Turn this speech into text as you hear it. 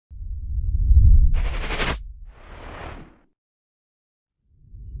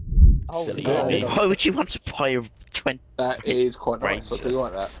Silly God. me. Why would you want to buy a 20? That is quite nice. I do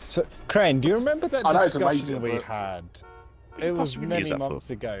like that. So, Crane, do you remember that I know it's discussion amazing, we but- had? What you It was possibly use many that for? months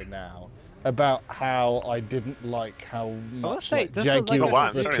ago now. About how I didn't like how much say, like, does the Jaguars Lego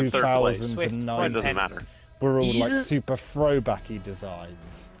of the City in third place. 2000s Swift and Point 90s doesn't matter. were all like Yeah. super throwbacky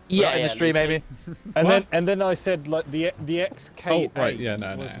designs. Yeah, in the stream, maybe. And then I said like the XK8 Oh, right, yeah,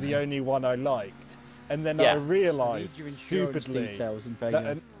 no, was no, the no. only one I liked, and then Yeah. I realised Your insurance stupidly details and that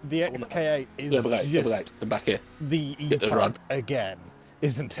paying. the XK8 is Look at just that. The back here. the Get the run. E-Type again,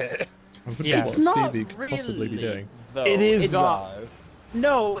 isn't it? I wonder Yeah. what It's not Stevie could possibly be really, doing. though. It is It's not. though.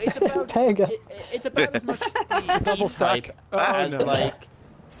 No, it's about Pega. it's about as much the Double E-Type stack. as no. like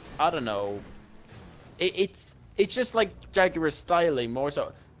I don't know. It's just like Jaguar styling more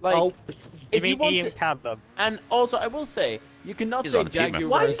so. Like You if you mean want Ian to, Callum? and also I will say you cannot He's say on the Puma.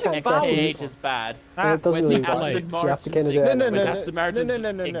 Why Jaguar's do you get XK8 is bad Well, it doesn't when really the matter. Aston You You have to kind of Martins do it. No, with no, Aston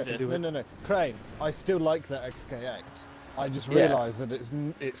Martins exist. no. Crane, I still like that XK8. I just Yeah. realised that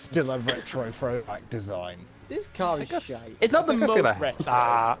it's still a retro throwback design. This car is shite. It's not the think I most feel like- retro.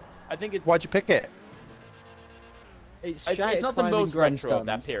 Ah, I think it's Why'd you pick it? It's it's, shite it's not the climbing most retro of that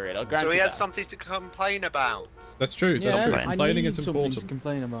grandstands. period. I'll grant So he you has that. something to complain about. That's true. That's Yeah, true. Right. I Complaining need is something to important.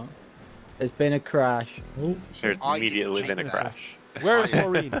 complain about. There's been a crash. Oh, I There's didn't immediately been a check that. crash. where is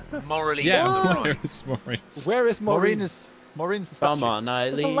Maureen? Morally yeah. wrong. Where is Maureen? Where is Maureen? Maureen's the statue. Come on,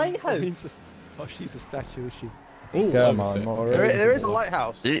 Eileen. Maureen's Oh, she's a statue, is she? Oh, Come almost on, it. Maureen. There is a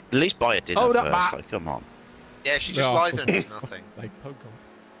lighthouse. At least buy a dinner Hold first. up, Matt. Like, come on. Yeah, she just Yeah. lies and does nothing. Like, Oh god.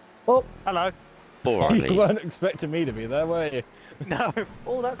 Oh, Hello. Poor You Eileen. weren't expecting me to be there, were you? No.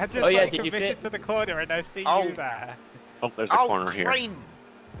 oh, that's I just Oh, yeah, like did you committed fit? to the corner and I see Oh. you there. Oh, there's a corner Oh, here. Crane!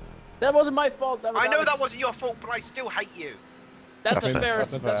 That wasn't my fault. That was I know Alex. that wasn't your fault, but I still hate you. That's a That's fair,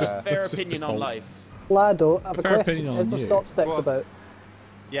 that's that's just- a fair that's just opinion on default. life. Lado, I have a fair question. opinion on Is the you. stop sticks Well- about?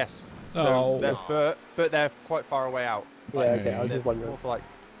 Yes. Oh. But they're quite far away out. Yeah, okay, I was They're just wondering. more for like,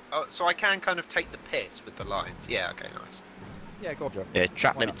 Oh, so I can kind of take the piss with the lines. Yeah, okay, nice. yeah, go on, Joe. Yeah,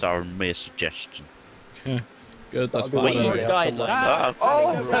 track limits are a mere suggestion. Good, that's That'll be fine. More Yeah, guidelines.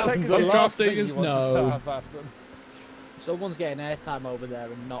 Oh, That was the Well, last drafting thing you is wanted to no. have happen. Someone's getting airtime over there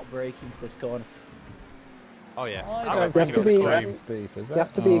and not braking for this corner. Oh yeah. I You don't have think to it's be- very steep, is You it?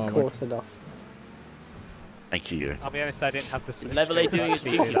 have to be Oh, my close enough. Thank you. I'll be honest, I didn't have the Is switch. Level A doing his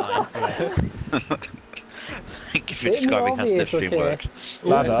duty line? Thank you for Bit describing how obvious, Slipstream okay. works.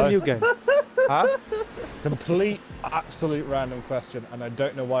 Lado, game. Huh? complete, absolute random question, and I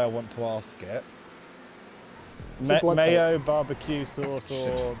don't know why I want to ask it. blood Mayo, barbecue sauce,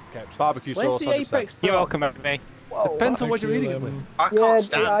 or ketchup? Barbecue Where's sauce. the 100%. Apex You're from? welcome, me. Whoa. Depends on what you're Thank eating you, it with. I Yeah, can't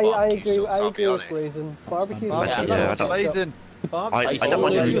stand I barbecue agree. sauce, I I'll be agree with honest. Blazing. Barbecue Yeah, sauce. I is don't- awesome. Blazing. I don't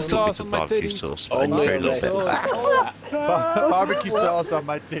want Barbecue you sauce to on put my barbecue titties. sauce, but only very little bit. Barbecue sauce on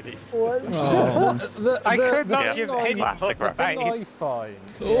my titties. What? Oh. I could not Yeah. give thing any Classic fucks I about find.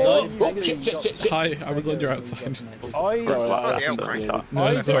 Oh, shit. Hi, I was on your outside. I Yeah, Right. No,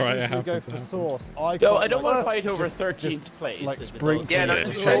 I it's alright, it usually go happens. for It happens. sauce. Yo, I don't want to fight over 13th place. like if it's sprinkling Yeah, no, it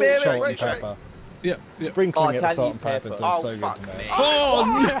just with wait, wait, salt wait, and wait. pepper. Yeah, yeah. Sprinkling Oh, I it with can't salt eat and pepper pepper. does Oh, so good fuck to me. me. Oh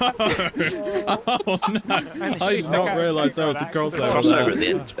no! Oh no! I did not realise there was a crossover Crossover at there. the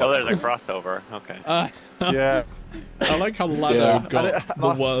end. Oh, there's a crossover. Okay. Yeah. I like how Lado Yeah. got the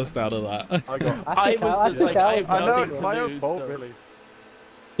worst out of that. I got. I was just like, I have I know nothing it's to my own lose, fault, so- really.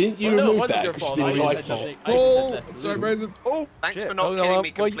 Didn't you Well, no, it remove wasn't that your because fault. you I didn't just like said it? nothing. I just Oh, said less to sorry, lose. Brazen. Oh, Thanks shit. for not Oh, no, killing me well,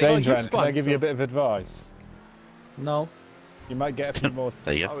 completely. Danger, use can I one, give you a so- bit of advice? No. You might get a few more,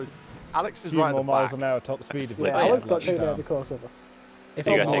 There you I go. was. Alex is few right at more the miles back. an hour top speed if you Yeah, put I your was got headlights taken out down. of the crossover. If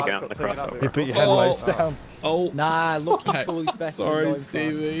You I'm got not- taken out in the crossover. You put your headlights down. Oh, Nah, looking hey, cool is better than sorry, going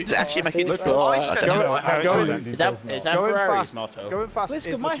Stevie. Does it actually make a Look, difference? I I said don't no, know. I Go- absolutely Is that Going Ferrari's fast. motto? Going fast Fast.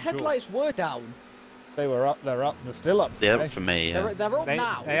 is My looking cool. headlights were down. They were up, they're up, they're still up. Yeah, today. for me, yeah. They're up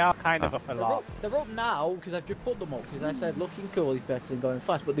now. They are kind of up a They're lot. up, they're up now because I've just put them up because I said looking cool is better than going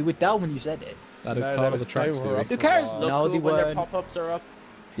fast, but they were down when you said it. That is No, part they of the were- track, they were Stevie. up. Do cars No, look they cool when their weren't. pop-ups are up?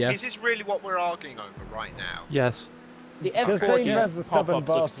 Is Yes. this really what we're arguing over right now? Yes. The Because F40 Dane Rev's a stubborn pop-ups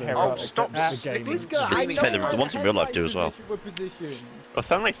look bastard. terrible. Oh, stop At slipping. gaming. This guy, To I be know fair, the my ones in real life do as well. headlight position. Well,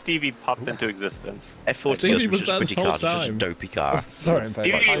 suddenly Stevie popped into existence. F40 Stevie was was just a there pretty the car, whole it's just a time. dopey car. Sorry,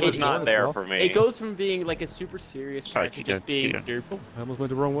 Stevie Pepper. was not there for me. It goes from being like a super serious car Sorry, to keep just going, being keep derp. I almost went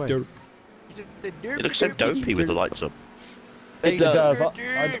the wrong way. Derp. It looks so dopey with the lights up. It It does. does.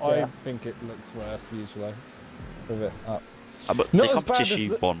 I think it looks worse usually. With it up. But Not the as bad as competition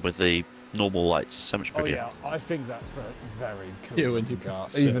the- one with the normal lights is so much Oh prettier. yeah, I think that's a very cool You and you car,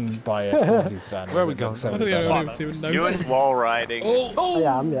 got even by F40 standards. Where are we it going? looks so I don't think much anyone better. even You and noticed. wall riding. Oh,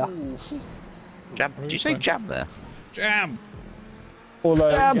 I am, yeah. Jam? Did you say jam there? jam!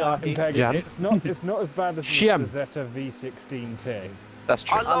 Although, Jam. Jam. it's not as bad as the Jam. Zeta V16T. That's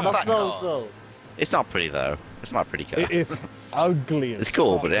true. I love that car. It's not pretty though. It's not a pretty car. It is ugly. It's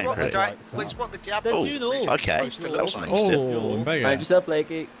cool, but it ain't What the pretty. Which what the Diablo Oh, is okay. supposed to That look was like. nice. Oh, Mind Vega. yourself,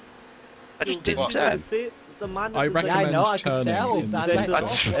 Blakey. I just didn't What? turn. I recommend I could turning tell. in.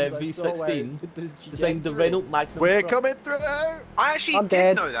 That's- V16. Saying the Renault Magnum. We're coming through. I actually I'm did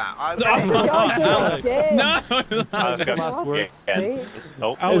dead. know that. I Alex. No, I was no. gonna again.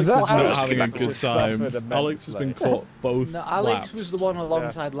 Nope. Alex is that not Alex having a back good to time. Stratford Alex has been immensely? caught both No, Alex laps. was the one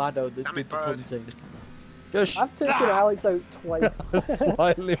alongside Lado that Damn did it, the Bird. punting. Just I've taken Alex out twice.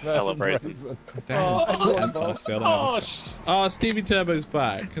 Slightly Celebration. Damn, that's fantastic. I don't know. Stevie Turbo's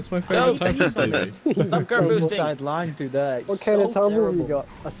back. It's my favourite type of Stevie. Stop car boosting. Inside line to that. What kind of so turbo you terrible. got?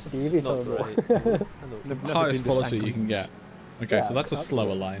 A Stevie Not turbo. right. The highest quality you can get. Okay, so that's a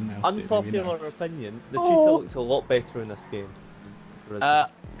slower line now, Stevie. we know. Unpopular opinion, the Oh. cheetah looks a lot better in this game.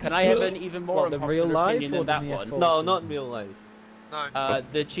 Can I have an even more What, the real unpopular life opinion or than that the one? F4? No, not in real life. No.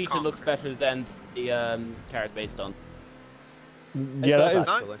 The cheetah Can't looks agree. better than the car it's based on. Yeah, that does is.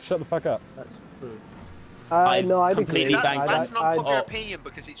 actually. Shut the fuck up. That's true. I've No, I'd agree. completely That's, banged that's that. not popular I- opinion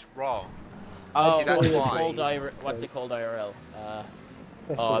because it's wrong. Oh, See, that's what's it why. called? What's it called IRL?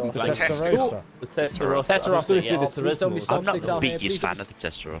 Testarossa. I'm The blanking. Testarossa. The Testarossa. Testarossa, I was gonna yeah. say the Please don't be Turismo. stopped. I'm not Six the out here, biggest please. fan of the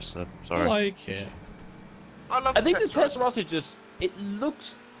Testarossa. I Sorry. like it. I love I think the Testarossa. Testarossa just it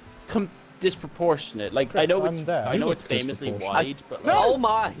looks disproportionate. Like I know Chris, it's I'm there. I know You it's look famously disproportionate. wide, but like, Oh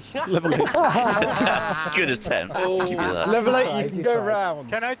my! Good attempt. I'll give you that. Level 8, tried, you can you go tried. round.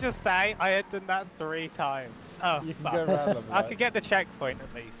 Can I just say, I had done that 3 times. Oh, You can fuck. go round level I 8. could get the checkpoint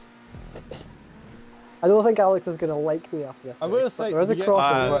at least. I don't think Alex is going to like me after this. I will race, but say there is a yeah,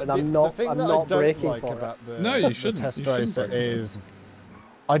 crossover, and the I'm not. thing I'm that not I don't breaking like for about the, No, you the shouldn't. test You shouldn't racer break it. is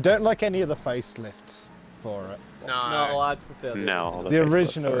I don't like any of the facelifts for it. No, No. I prefer No, The facelifts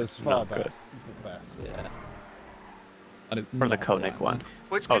original are is far not better. good. Best. Yeah. And it's Or the not Koenig that one.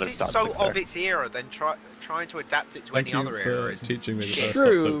 Well, it's Oh, because there's it's so chopsticks of there. its era, then trying to adapt it to Thank any you other for era is teaching me the first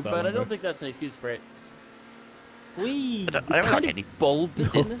true, stop but I don't think that's an excuse for it. Wee! I don't like Kind any. of bulb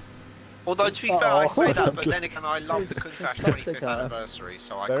business. Although to be fair, I say that, but Just- then again, I love the Countach 25th anniversary,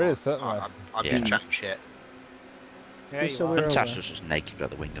 so I There can't. is, certainly. I'm Yeah. just chatting shit. Yeah, Just you so are. we're Natasha's aware. just naked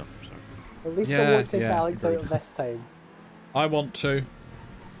without the wing on. So. At least I Yeah, won't take yeah, Alex out agreed. this time. I want to.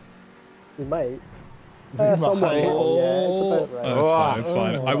 We might. might. Somewhat. Yeah, it's about right. Oh, it's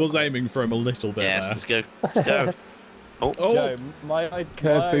fine. It's fine. I was aiming for him a little bit Yes, there. let's go. Let's go. Oh, Joe, my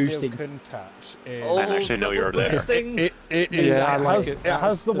Curve ideal boosting. Countach is. Oh, I actually know you're double there. boosting. It Yeah, I like has, it. it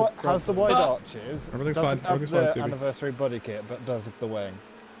has the That's the has the wide problem. arches. Everything's doesn't fine, have everything's fine, the Stevie. anniversary body kit, but does the wing.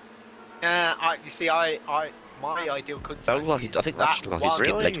 You see, my ideal Countach That looked like is I think that that's like his one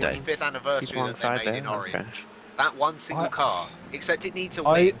skip leg day. 25th anniversary Keep that alongside they made in there, orange. okay. That one single I- car, except it needs a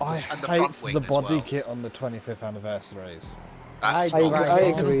I wing I and the hate front wing the as body well. kit on the 25th anniversaries. That's I agree. fine. I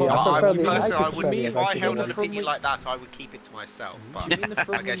agree. I prefer would the- personally, I prefer would, the if I held an original. opinion like that, I would keep it to myself. But Do you mean the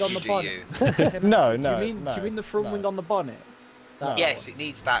front I guess wing on you the do bonnet? you. No, Do no, you mean, no. do you mean the front no. wing on the bonnet? No. Yes, it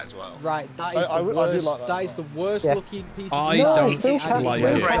needs that as well. Right, that I- is I the would- I do worst. like that That as is the well. worst Yeah. looking piece of I design don't No, still It's can't like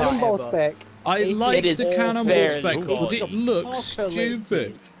win it. Cannonball ever. spec. I It like is the cannonball fairly spec, but good. it looks Populated.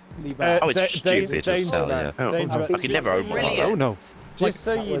 stupid. Leave Uh, out. Oh, it's stupid as hell, yeah. Oh, Danger, I could never overhaul Brilliant. that. Oh no. just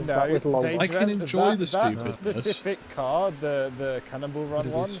so That you was- know, that was long. Danger I can Ant, enjoy the that stupidness. specific car, the Cannonball But Run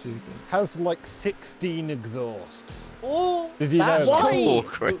it one, is stupid. has like 16 exhausts. Oh, Did you that's know that? cool.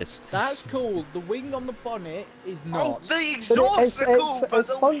 Poor Chris. That's cool. The wing on the bonnet is Oh, not. the But exhausts are cool, but it's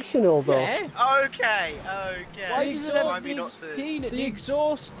the functional though. Yeah. Okay, Why okay. does So it have I mean not to- 16? It The needs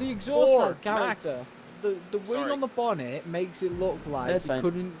exhaust four, had character. max. The wing Sorry. on the bonnet makes it look like That's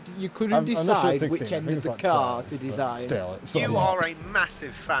fine. you couldn't I'm not sure decide 16, which I end think of it's the like car 12, to but design. Still, it's You a lot. are a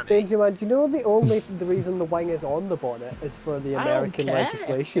massive fan. Danger Man, do you know the reason the wing is on the bonnet is for the American I don't care.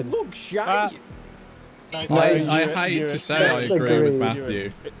 legislation? It looks shiny. I hate to say I agree with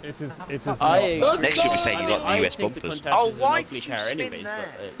Matthew. It is I not. Next you'll be saying you got I US think the bumpers. Countach Oh, is an why ugly did you car spin anyways, there?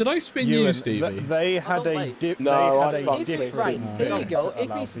 but, Did I spin You you, and- Stevie? They had a like- dip. No, they I had a stopped If Different. it's right, Oh, there yeah. you go. to If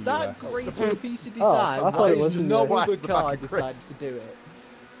allow it's for that US. great of a piece of Oh, design, I thought why it has was no US. other the car back of Chris. decided to do it?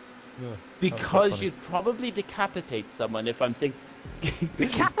 because you'd probably decapitate someone if I'm thinking.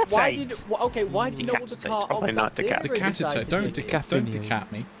 Why did? Okay, why do you know what the Decapitate. car Probably of not that era Decapitate. decided Don't to do?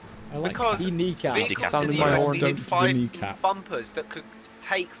 decap me. I like Because He kneecap. vehicles in Sounded the my US horn. needed Don't 5 kneecap. bumpers that could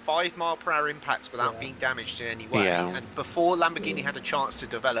take 5-mile-per-hour impacts without being damaged in any way. Yeah. And before Lamborghini had a chance to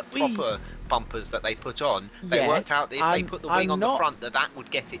develop proper bumpers that they put on, they Yeah, worked out that if they put the wing I'm on the not- front, that would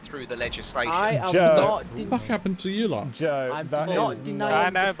get it through the legislation. I am Joe. not. What the fuck happened to you lot? Joe, I'm that not is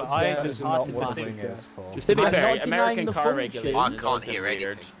denying. I know, but I that just is not hearted what my the wing finger. is for. To be I'm fair, not denying American the car function. regulations I is can't also hear weird.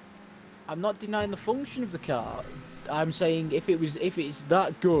 anything. I'm not denying the function of the car. I'm saying if it's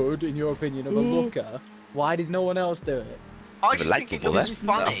that good in your opinion of a looker, why did no one else do it? I just think it Likable, looks eh?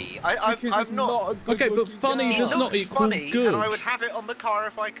 funny. Because I'm it's not. a good Okay, but looking funny car. does It not looks equal funny, good. and I would have it on the car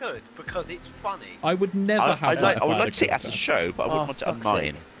if I could because it's funny. I would never have that. I would if like had to see it a at a contest. show, but I wouldn't Oh, want it on fuck's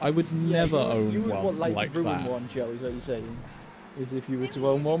mine. sake. I would Yeah, never you own would one want like like to ruin that. one, Joe. Is what you're saying? Is if you were to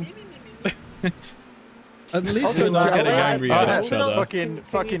own one? At least Okay, we're not Joe, getting I- angry Oh, at each other.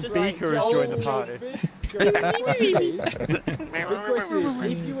 fucking Beaker has joined the party.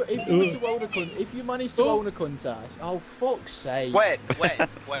 If you manage to own a Countach, oh fuck's sake! When? When? See,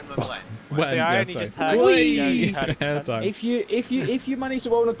 I Yeah, only sorry. just heard Whee! you heard Hair time. If you manage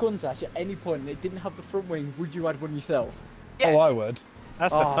to own a Countach at any point and it didn't have the front wing, would you add one yourself? Yes. Oh, I would.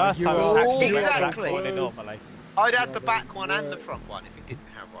 That's the Oh, first you time are- I've actually Exactly. recorded normally. I'd add the back one and the front one if it didn't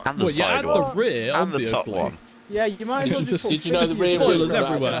have one. And the Well, you side add one. the rear, And the top obviously. one. Yeah, you might as well Just- just. Did you know the rear Spoilers wing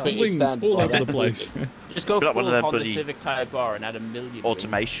everywhere, fitted wings standard all by over the that? place. Just go Got one full of them Honda bloody Civic Type R and add a million.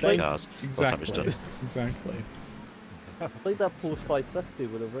 Automation Like- cars. What time it's Exactly. done. Exactly. Like that Porsche 550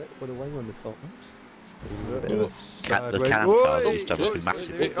 with a wing on the top. The Can-Am cars used to have a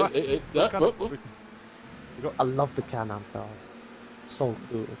massive. I love the Can-Am cars. So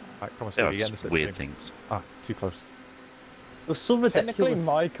cool. Right, come on, They Stevie, are get in the just slipstream. weird things. Ah, too close. There's some ridiculous. Technically,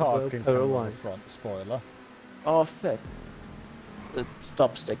 my car as well, can power come on line. the front spoiler. Oh, fuck. The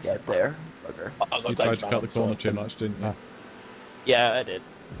stop stick out there. Bugger. You tried to cut the corner too much, didn't you? Yeah, I did.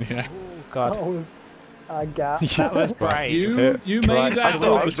 Yeah. God, That was a gap. that was brave. You made I that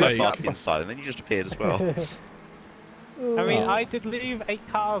thought I was just overtake. marking inside, and then you just appeared as well. I mean, I did leave a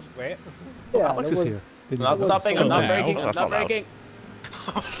car's width. Yeah, Alex it is was. here. I'm not was stopping, so I'm not loud. braking, Oh, I'm that's not not loud. braking.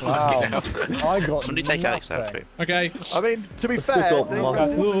 Wow. I got Somebody take Alex out of nothing. it. Okay. I mean, to be still fair, got they one.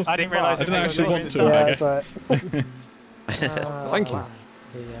 got- I didn't realise I didn't actually want to. Yeah, Okay. that's right. Thank you.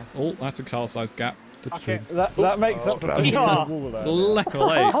 Oh, that's a car-sized gap. Okay. That makes up for Oh, pushing yeah. the wall there.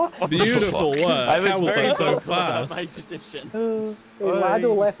 Luckily. Beautiful work. I was How was very that so hopeful about fast? my position. Hey,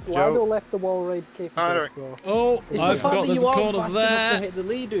 Lado left. Joe. Lado left the wall ride capable. Alright. So. Oh, It's I the fact forgot that there's you a aren't corner fast enough to there. hit the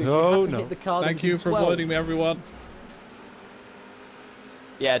leaders. No, you had to no. hit the car that Thank was you in for 12. avoiding me, everyone.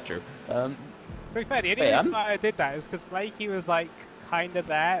 Yeah, true. To be fair, the only Hey, reason why I did that is because Blakey was like kind of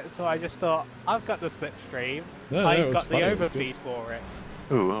there, so I just thought I've got the slipstream, No, I've it was got funny, the it was good. overfeed for it.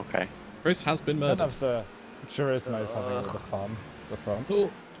 Ooh, okay. Chris has been None murdered. of the Turismo's having all the fun. The front.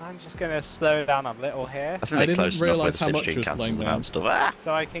 Oh, I'm just gonna slow down a little here, I think I they're didn't close enough where realise the how much slipstream was cancels laying them out down. and stuff. Ah!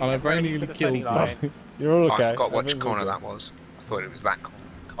 so I can I've get ready only for the killed funny one. line. You're all okay. I forgot which Everything's corner all that was. I thought it was that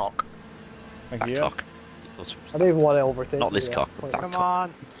cock. Thank That you. cock. I don't even want to overtake. Not this you cock, yet. that Come cock.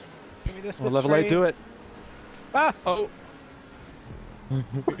 on, give me the slipstream. Well, level 8, do it. Ah! oh. He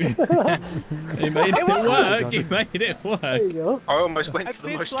made it work. He made it work. There you go. I almost went I for the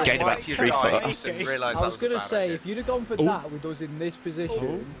did most like Gained about dramatic 3 dive foot. and realised I that was was a gonna bad say, idea. if you'd have gone for Oh. that with us in this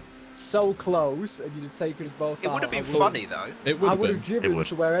position, so close, and you'd have taken us both It out, would have been I would- funny though. It would I have would been. have driven would.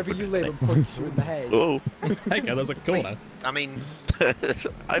 to wherever you live and punched you in the head. Oh, Hey, there's a corner. I mean,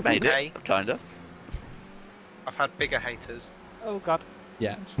 I made Okay. it, kinda. I've had bigger haters. Oh god.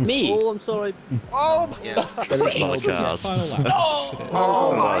 Yeah. Me? Oh, I'm sorry. Oh, yeah. There's a lot of cars. Final lap. Shit. A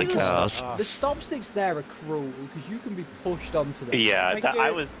lot Why of is- cars. The stop sticks there are cruel because you can be pushed onto them. Yeah, Thank that, you.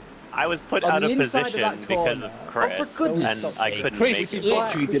 I was put On out the of inside of position that because of corner. Chris, Oh, for goodness and sake. I couldn't Chris make is it.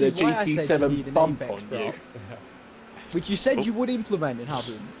 literally Which did a is why I said you GT7 need an bump apex on drop. you. Which you said you would implement and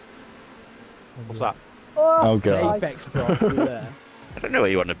haven't. What's that? Oh, An God. apex drop through there. I don't know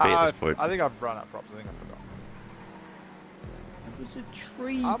where you want to be at this point. I think I've run out of props. I think I forgot. It was a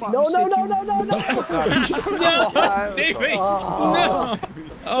tree. I'm- dude. No, You no, said no, you- no, no, no! No, Davey! Ah. No!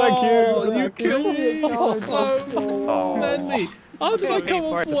 Oh, you Thank you. killed Oh, so Oh. many. How did I Maybe come for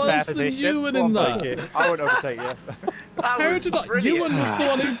off it's a fair worse than position. Ewan Go on, in that? Blakey. I won't overtake you. How did I? Ewan was the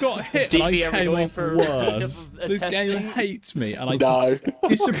one who got hit, Stevie, and are I we came going off for worse. a This testing? game hates me, and I No.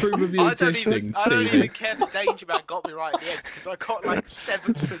 disapprove of your I don't existing, even Stevie. care that Danger Man got me right at the end because I got like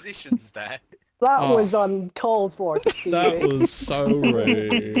 7 positions there. That Oh. was uncalled for. That was so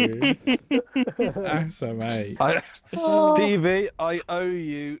rude. SMA. Stevie, I owe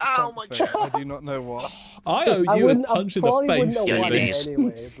you Ow, my something. chest. I do not know what. I owe I you a wouldn't. punch I in the probably face, wouldn't have won Stevie. it Stevie.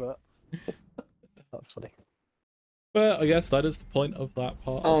 anyway, but that's funny. But I guess that is the point of that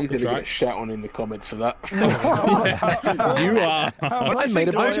part. I'm of the going to track. get shat on in the comments for that. You are. I made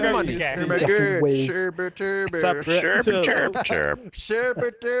a bunch of money.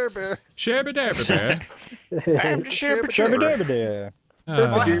 That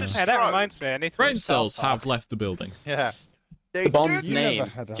reminds me. I need to Brain cells have left the building. Yeah. The bomb's name.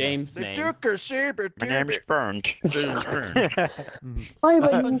 had that. James' name. My name's Bernd.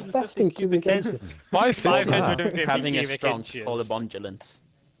 550 cubic inches. 550 Having a cubic strong inches. colobondulance.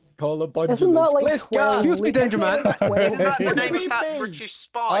 Isn't that like 12 Excuse me, Danger Man. Isn't that the name Wait, of that wait. British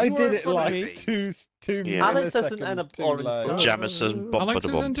spy? I who did were it from like movies? two Yeah. Alex milliseconds doesn't end up too orange late. colour. Jamison Alex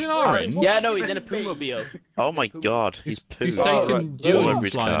isn't in orange. Yeah, no, he's in a Puma-mobile. Oh my god, he's poo. He's Oh, taken right. All over Ewan's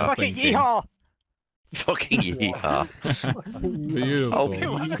his line car. of Fucking thinking. yeehaw! Fucking yeehaw. Beautiful.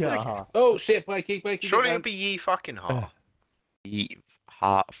 Yeah. Oh shit, Blakey. Surely it'd be ye fucking ha. Yee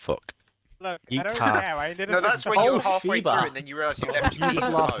heart fuck. Look, I Yeet don't ha. care. I didn't. No, that's when you were halfway Sheba. through and then you realised you left your keys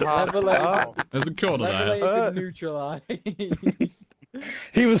at home. Level There's a corner there. been neutralized.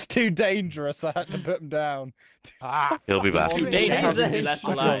 He was too dangerous. I had to put him down. He'll be back. Too dangerous to be left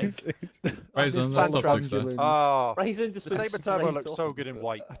alive. Raisin, that stuff sticks there. Oh, Raisin just the went Saber Turbo straight looks off so of good in it.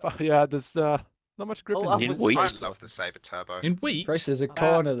 white. Yeah, there's not much grip Oh, In I wheat. love the Saber Turbo. In wheat? Chris, there's a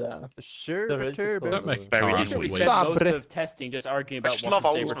corner there. Sure, There is a Turbo. Don't make Very car good. We wheat. spent most Sabre. of testing just arguing I about just what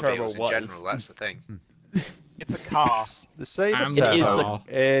love the Saber Turbo Oldsmobiles in was. general, that's the thing. It's a car. The Saber And it is Turbo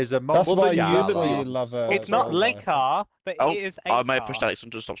is a That's monster why car. usually you love a. It's not Ferrari. the car, but Oh, it is a I may have car. pushed Alex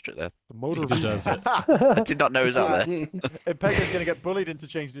onto a stop straight there. The motor He deserves it. I did not know he was out there. Impega's going to get bullied into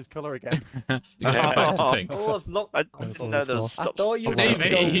changing his colour again. You can go back to pink. Oh, I've locked. I didn't know there was I stop. thought you were Stevie.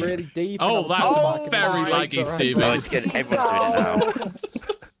 going to go really deep. Oh, and I was that's like, very my laggy, God. Stevie. Oh, it's getting, everyone's doing it now.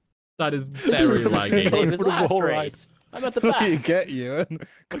 That is very laggy. Save his Put a last wall race. I'm at the Look you back. get you and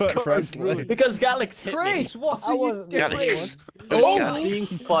quite frankly. Because Galax hit me. Chris, what are you Yeah, doing? Alex. Oh, Being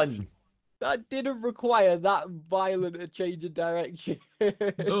fun. that didn't require that violent a change of direction.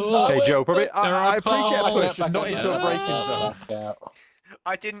 Oh, Hey, Joe, probably, There are I appreciate the cars. push, just not into a braking zone. Yeah.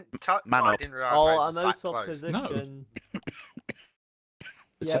 I didn't touch. Man I up. didn't realise Oh, I I'm was out that of close. position.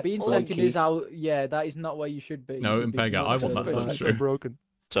 Yeah, being Blinky. second is out. Yeah, that is not where you should be. No, You should be Impega, I want closer. that It's true. broken.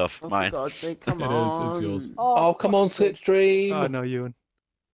 Tough, Oh, for mine. God's sake, come It on. is, it's yours. Oh, come on, Slipstream. Oh no, Ewan.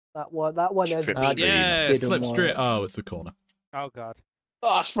 That one is. Strip I stream. Yeah, didn't slip want straight. it. Oh, it's a corner. Oh god.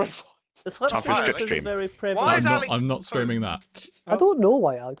 Oh, straight. The slip Time for a strip strip is stream. very Why prevalent. is Alex I'm not poo? streaming that. I don't know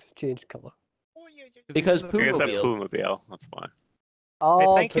why Alex changed colour. Because Because that Puma-mobile. Puma-mobile, that's why.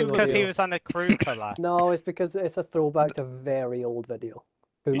 Oh, I think it's because he Puma-mobile. was on a crew colour. No, it's because it's a throwback to a very old video.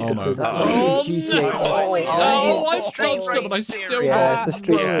 Oh no. That Oh was GTA. no! Oh, it's Oh, the I Street dodged him and I Race still series. Yeah, got it's the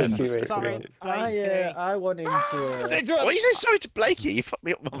street burned. race, street race, Sorry, street race. I want him to. Why are you saying sorry to Blakey? You fucked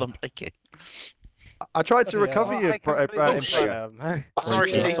me up more than Blakey. I tried to recover you, I completely Impega. forgot.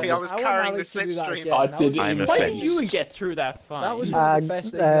 Sorry, Yeah. Stevie, I was I want carrying the Alex to do that slipstream. again. I That did was- it I'm in Why offended. did you get through that fine? That was one of the best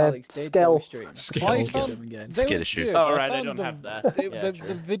things Alex did. skill. though, stream. Skill. Why Look at can't- them again. They Skill were issue. good. Oh, right, I found don't them- have that. The, Yeah, the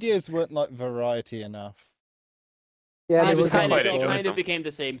true. videos weren't like variety enough. Yeah, It they was got kind of, quite it enjoyed kind them. of became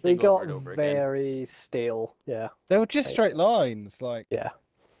the same they thing over got and over again. very stale. Yeah, They were just straight lines, like. yeah.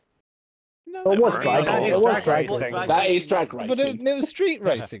 No, It was never drag. mind. That It is was drag drag. racing. That is drag But racing. it was street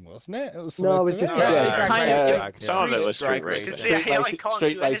racing, wasn't it? It was No, it was supposed to just be. drag Yeah, It's racing. kind Yeah. of Some of it was street Because racing. the AI racing- can't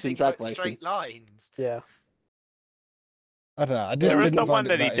street do racing, anything drag but racing. straight lines. Yeah. I don't know. I just There was didn't the one find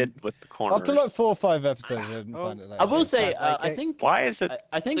that it he that did with the corners. After like 4 or 5 episodes, I didn't Oh. find it that. I will good. say, Drag I racing. think, Why is it?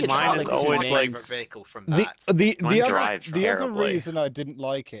 I think it's Mine is Alex's always name. like- Favorite vehicle from The that. the Mine the other drives the other terribly. reason I didn't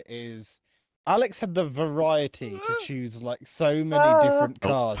like it is Alex had the variety to choose like so many different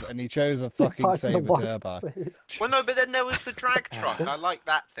cars, and he chose a fucking Fuck the Saber wife, Turbo. please. Well, no, but then there was the drag truck. I like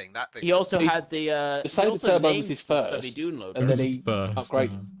that thing. That thing. He also He- had the the he Saber also Turbo was named his the Stubby first, Dune loader. and This then is he first,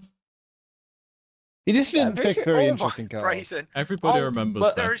 upgraded. He just didn't Very- pick very oh my interesting cars. Brazen. Everybody Oh, remembers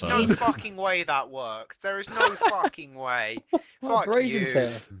But that there is no first. fucking way that works. There is no fucking way. Fuck Brazen's you. here,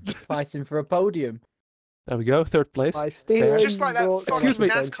 fighting for a podium. There we go, third place. My It's steering just like that brought fucking Excuse me.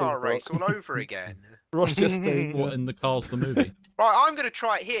 NASCAR race all over again. Ross just staying. What in the Cars the movie? Right, I'm going to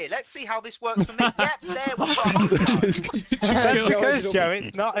try it here. Let's see how this works for me. Yep, there we go. That's because Joe,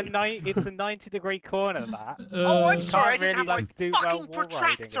 it's not a it's a 90-degree corner. That. Oh, I'm Uh, sorry, I Can't didn't really, have my do fucking wall riding.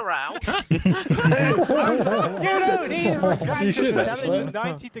 protractor out. You don't need a protractor. You should, It's actually. a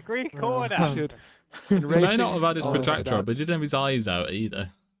 90-degree corner. Should. He may not have had his Oh, protractor that. on, but he didn't have his eyes out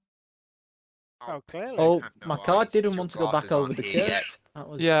either. Oh, clearly. Oh, have no my car eyes. didn't Your want to go back glasses over aren't the here curb. yet. That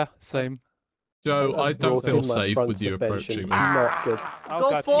was... Yeah, same. Joe, I don't feel Broken left safe front with you suspension. approaching me. Not good. Oh Go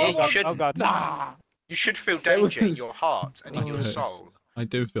god. forward. Oh god. should- Oh god. You should feel Stay with danger in me. your heart and in your Okay. soul I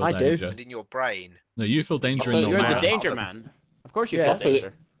do feel I do. danger. and in your brain. No, you feel danger I in thought your You're the mouth. danger man. Of course you Yeah. feel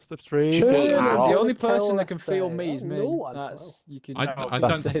danger. Slipstream. The only Tell person that us can feel that. me is No me. one That's will. you can. I say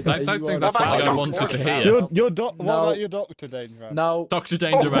don't that think you that's are something I Doctor wanted to Man. hear. What No. about your doctor, Danger? No. Dr.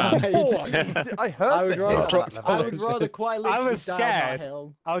 Danger Man. I heard I would that. rather, hit. I would rather quite I literally was die on that scared.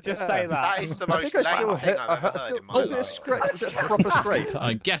 hill. I'll just Yeah. say that. That is the I most think I still lame hit. thing I've ever heard in my Was it a life. scrape? Was it a proper scrape?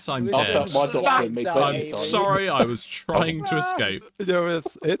 I guess I'm I dead. My doctor and me I'm plenty I'm of times. sorry, I was trying to escape. No,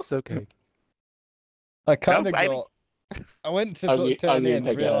 it's okay. I kind of No, got. I went to sort Only- of turn only in in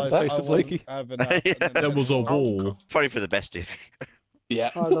and realised I Peggy. wasn't having enough. and then There was a it wall. Probably for the best, if. Yeah.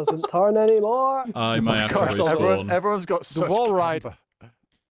 Car doesn't turn anymore. I may have to Gosh, respawn. everyone's got such wall ride. clamber.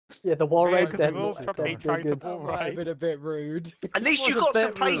 Yeah, the wall Yeah, ride 'cause did. we've all probably tried to ball That might have ride. been a bit rude. At least you Was a got some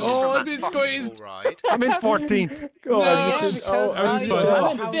bit places rude. Oh, from I've that been fucking squeezed. bull ride. I'm in 14th. No, Yeah, I'm because fine. I-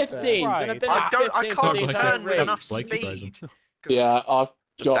 I'm in 15th, and I've been I at don't. I 15th can't the Like entire turn with race. enough Like it speed. Yeah, I've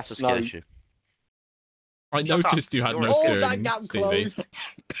got That's a skill no. issue. I Shut up. noticed you had You're no a- Oh, steering, that gap Stevie. closed.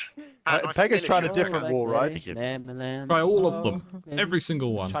 And I Pega's still trying a enjoy different it. wall ride. Thank you. Try all of them. Every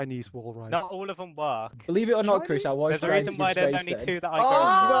single one. Chinese wall ride. Not all of them work. Believe it or not, Chris, I was There's a trying reason to why give there's space only then. two that I Oh,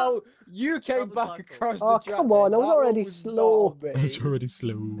 go well, you came back across the Oh, track. come on, then. I'm That already one was slow. not me. It's already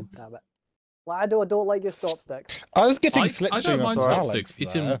slow. Damn it. Lado, I don't like your stop sticks. I was getting I slipstream don't mind for stop Alex, sticks.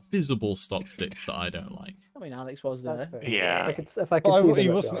 It's there. invisible stop sticks that I don't like. I mean, Alex was That's there. fair. Yeah. If I could Oh, see he them, it'd be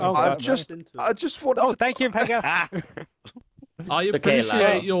wasn't- alright. oh, I just want Oh, to. thank you, Pega. I It's okay, appreciate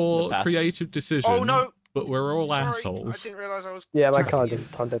lad. your The paths. creative decision, Oh no! but we're all Sorry, I assholes. didn't realise I was. Yeah, my car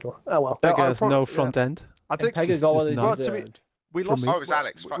just turned into. Oh well. No, Pega I has prob- no yeah. front end. I think Pega got what it's they not. to me- deserved. we For lost. me. Oh, it was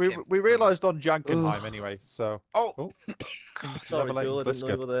Alex. Fuck him. We realised on Jankenheim anyway. So. Oh, Oh. Sorry, Level eight Joel, I didn't know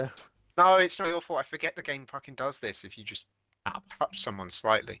Blitzkrieg. you were there. no, it's not your fault. I forget the game fucking does this if you just Ow. touch someone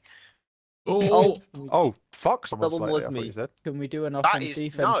slightly. Oh, Oh, fuck someone That one slightly, was I thought me. you said. Can we do an That offense is-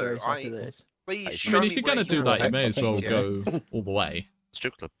 defense no, race I- after this? Please. I show mean, if me you're where gonna do can that, you sex may as well things, yeah. go all the way.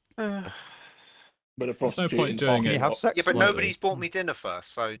 Strip club. But a There's no prostitute point in doing parking it. You have lot. sex. Yeah, but Slightly. nobody's bought me dinner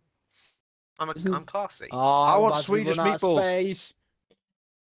first, so I'm classy. Oh, I want lads, we've Swedish run out of meatballs. space.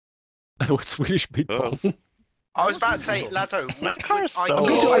 With Swedish meatballs. I was about to say, Lado, would car is I so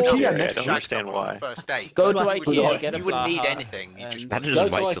need old. to IKEA shag next I don't understand someone on why. the first date? Go to Like, IKEA, get a you wouldn't need Blaha, anything. You just and- That Go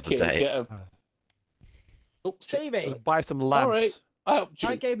doesn't to wait till the IKEA, day. get a. Oh, Stevie, Buy some lamps. Alright, I helped you.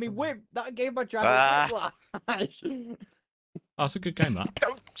 that gave me whip. That gave my Ah. dragon. Oh, that's a good game, that.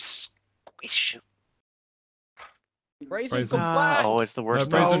 don't squish. Brazen, Brazen. come back. Oh, it's the No, worst.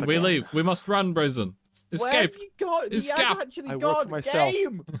 Brazen, stuff we again. leave. We must run, Brazen. Where Escape. have you got? Escape. He has actually I work gone. for myself.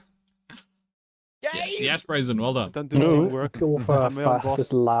 Game. Game. Yes, Brazen, well done. Don't do No. any work. Go for a I'm my own boss.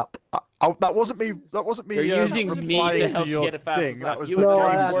 fastest lap. Oh, that wasn't me. That wasn't me. You're using me to replying help you your get a fast thing. lap. That was You the No, would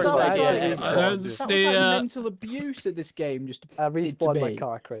game's have that's worst not idea right. ever. I don't That was stay. like mental abuse at this game. Just I it to respawned my be.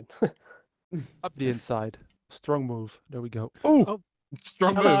 car crane. Up the inside. Strong move. There we go.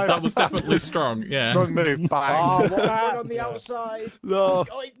 Strong move. Hello. That was definitely strong. Yeah. Strong move. Bang. Oh, what's going on the outside? No.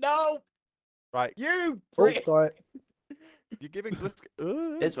 Oh, no, Right. you. Oh, prick. sorry. You're giving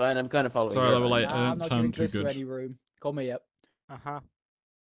Blitzkrieg. It's fine. I'm kind of following. Sorry, you. level 8. Nah, I I'm didn't not turn giving too Chris good. any room. Call me up.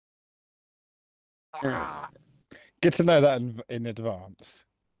 Get to know that in advance.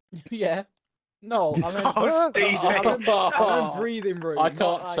 Yeah. No, I mean, Oh, Stevie. I meant breathing room. I not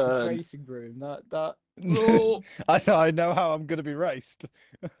can't like turn. racing room. That. Oh, I know how I'm gonna be raced.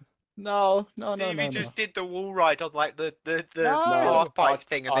 No. Stevie just did the wall ride on like the No. half pipe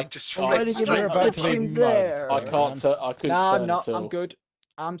thing and I- then just I- flipped did you straight make about forward. to leave slipstream mud. there? I can't. I couldn't No, turn I'm not. until. I'm good.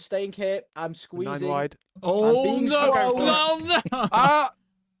 I'm staying here. I'm 9 squeezing. wide. oh being no, swallowed. no, no. Ah!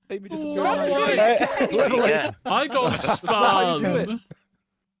 Maybe just Oh, go right. level 8. Yeah. I got How do you do it? spun.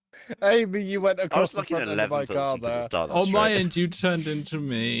 Amy, you went I across was the looking front at end of my 11th or car something at the there. start of the On my straight. end, you turned into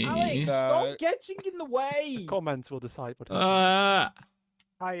me. Alex, No. stop getting in the way. Comments will decide what happens.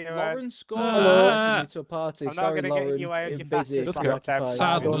 Hi, Lauren Scott Hello. invited me to a party. I'm not Sorry, gonna get in Lauren. your way of you're your busy. fastest You're lap occupied. I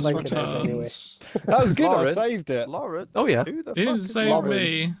don't Sadness like it anyway. returns. That was good. Lawrence, I saved it. Lawrence. Oh, yeah. Who the He didn't fuck is save Lawrence?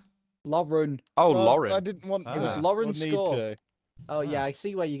 me. Lauren. Oh, Well, Lauren. I didn't want to. It was Lauren or need Scott. to. Oh yeah, I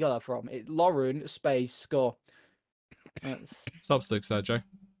see where you got that from. It Lauren space score. That's... Stop sticks there, Joe.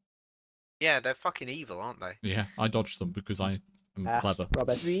 Yeah, they're fucking evil, aren't they? Yeah, I dodged them because I am clever.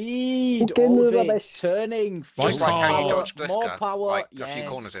 Rubbish. Read Fucking all of it. rubbish. Turning. Why Just like how you can't- dodged More Gliska, power. like a yes. few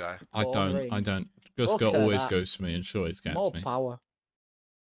corners ago. I don't. Boring. Guska Look at always that. goes for me and she always gets More me. power.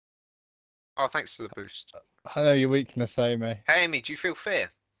 Oh, thanks for the boost. I know your weakness, Amy. Hey, Amy, do you feel fear?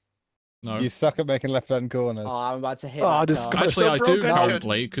 No. You suck at making left-hand corners. Oh, I'm about to hit Oh, that this car. guy- Actually, so I do broken.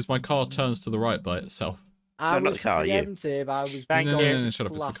 currently because my car turns to the right by itself. I No, not was the car, you. preemptive. I was Thank No, you. no, no, shut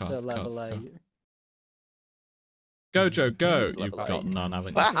up, it's the flat car, at it's the car, level it's the car. 8. Gojo, go. You've got none,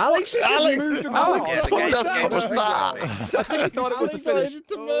 haven't you? Alex moved him Alex, out. what the game was that? I think he thought it was the finish.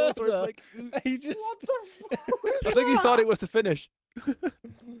 To murder. He just. I think he thought it was the finish.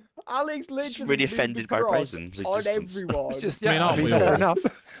 Alex literally Just really moved offended by across Brazen's on existence. everyone. Just, I mean, yeah, aren't we fair all? enough.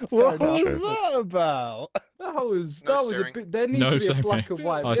 What enough. was True. that about? That was No that was a steering. bit. There needs No to be a steering. black and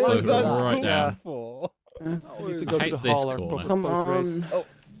white. I version slowed of it that. right down. For? We need to I go hate to the this hall or corner. proper post race.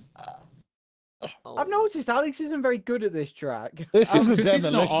 I've noticed Alex isn't very good at this track. This It's is a because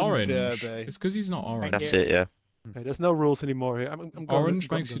he's not demolition orange. derby. It's because he's not orange. That's it, yeah. Okay, there's no rules anymore here. I'm going, Orange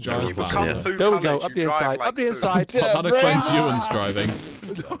I'm makes you going. drive You become faster. poo There we go. coloured, Up you the drive inside. like Up the poo. inside. That explains Ewan's driving.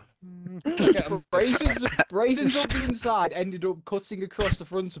 Brazen's up the inside, ended up cutting across the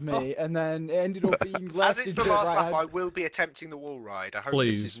front of me, and then it ended up being left. As it's the into last right lap, I hand. will be attempting the wall ride. I hope this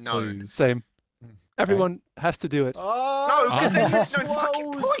Please, is known. please. Same. Everyone has to do it. Oh, No, because then there's no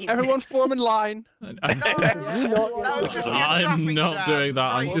fucking close. point. Everyone form in line. I'm not doing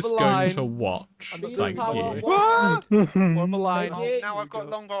that. I'm Right. just Over going line. to watch. Speed Thank and power, you. one. Form a line. Take it. Now I've got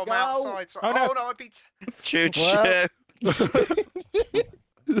long bomb Go. outside. So... Oh, no. I beat. Choo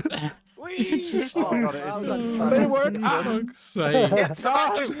Well- Just- Oh, God, that it is was so like- Made it work. For fuck's sake. Yeah, so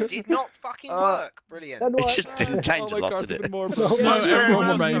that just did not fucking work. Brilliant. Then It what? just didn't change Oh a my lot, God, did even it? more. No, That's very everyone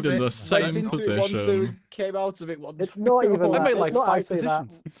well remained in done. the Went same into it once, position. came out of it once. It's not even. I that, made it's like not 5 actually that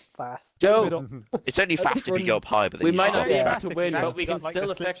positions. fast. Joe, It's only fast if you go up high, but then we you might stop. not be Yeah. able to win, but we can Got, like, still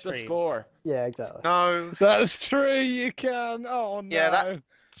the affect the slipstream. score. Yeah, exactly. No, That's true. You can. Oh no. Yeah, that-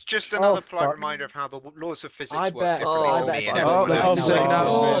 it's just another polite fuck. reminder of how the laws of physics I work bet. differently I for bet. me and Kevin everyone would else. have saying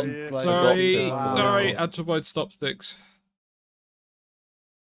known. that. Yeah. Sorry, Wow. sorry, I had to avoid stop sticks.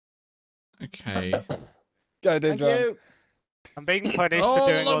 Okay. Go, Thank Dindra. you. I'm being punished Oh,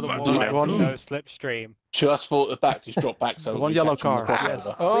 for doing all the look, wall man. rides with no slipstream. Just thought the back just dropped back so One we yellow catch them in the car. crossover.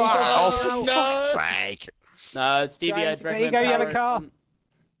 Yes. Oh, for no. fuck's sake. No, Stevie, Guys, I'd there you recommend go, yellow power. car.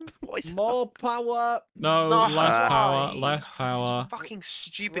 What is More power. No, No. less power, Why? less power. Fucking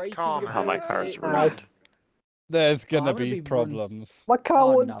stupid Braking car, ability. Oh, my man. car is Right. ruined. There's I'm gonna gonna be be problems. My car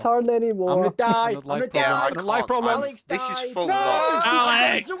Oh, won't no. turn I'm anymore. gonna die. I I'm don't gonna like die. Yeah, I I can't. don't like problems. Alex This is died. full No, loss.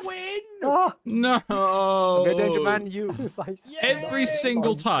 Alex! To win. Ah, No. Okay, Danger Man, you. Every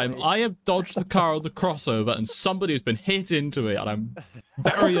single time I have dodged the car on the crossover and somebody has been hit into it, and I'm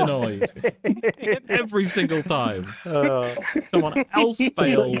very annoyed. Every single time. Someone else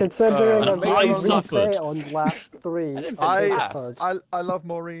failed. Considering and I've I made a suffered. reset on lap 3. I didn't I love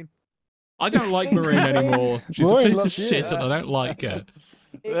Maureen. I don't like Maureen anymore. She's a Maureen piece of loves you. shit and I don't like it.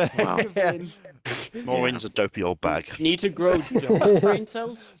 Wow. Maureen's a dopey old bag. Need to grow jump brain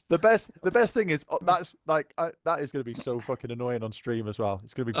cells? The best thing is that's like that is going to be so fucking annoying on stream as well.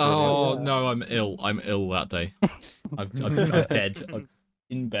 It's going to be brilliant. Oh, no, I'm ill. I'm ill that day. I'm dead. I'm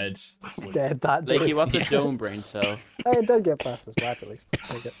in bed. asleep. Dead that day. Lakey, what's a Yes. dome brain cell? Hey, it did get past this lap at least.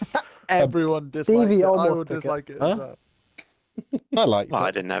 Take it. Everyone disliked Stevie it. I almost would took it. dislike it. Huh? as well. I like Well, I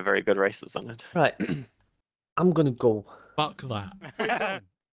it. didn't have very good races on it. Right. I'm gonna go. Fuck that.